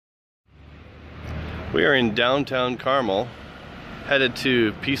We are in downtown Carmel, headed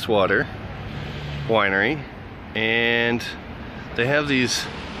to Peacewater Winery, and they have these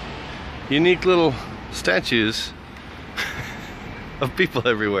unique little statues of people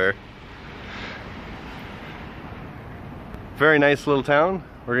everywhere. Very nice little town.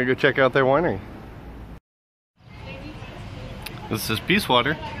 We're gonna go check out their winery. This is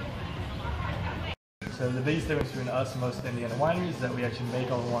Peacewater. So the biggest difference between us and most Indiana wineries is that we actually make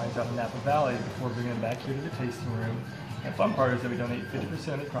all the wines out in Napa Valley before bringing them back here to the tasting room. And the fun part is that we donate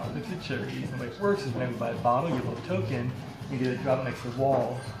 50% of the profits to charities. And the way it works is whenever you buy a bottle, you get a little token, you get it, drop it next to the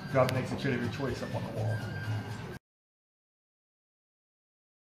wall, drop it next to the charity of your choice up on the wall.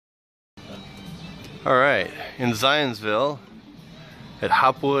 All right, in Zionsville at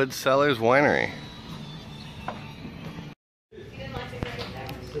Hopwood Cellars Winery.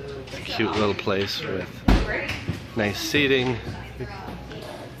 Cute little place with nice seating,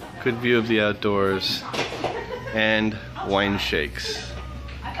 good view of the outdoors, and wine shakes.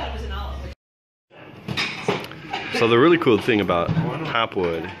 So the really cool thing about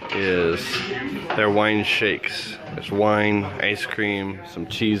Hopwood is their wine shakes. There's wine, ice cream, some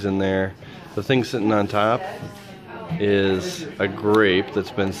cheese in there. The thing sitting on top is a grape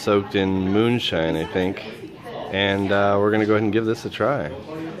that's been soaked in moonshine, I think. And we're gonna go ahead and give this a try.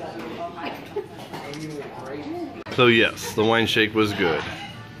 So yes, the wine shake was good.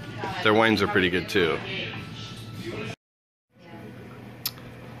 Their wines are pretty good too.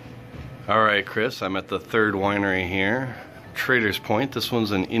 Alright Chris, I'm at the third winery here, Traders Point. This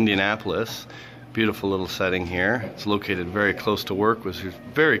one's in Indianapolis. Beautiful little setting here. It's located very close to work, which is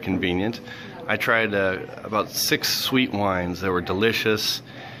very convenient. I tried about 6 sweet wines that were delicious,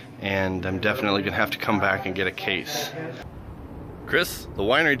 and I'm definitely gonna have to come back and get a case. Chris, the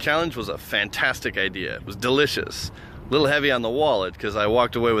winery challenge was a fantastic idea. It was delicious. A little heavy on the wallet because I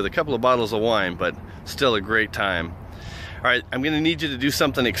walked away with a couple of bottles of wine, but still a great time. All right, I'm gonna need you to do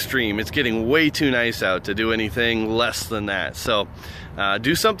something extreme. It's getting way too nice out to do anything less than that. So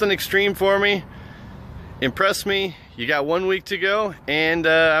do something extreme for me. Impress me. You got 1 week to go, and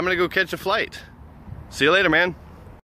I'm gonna go catch a flight. See you later, man.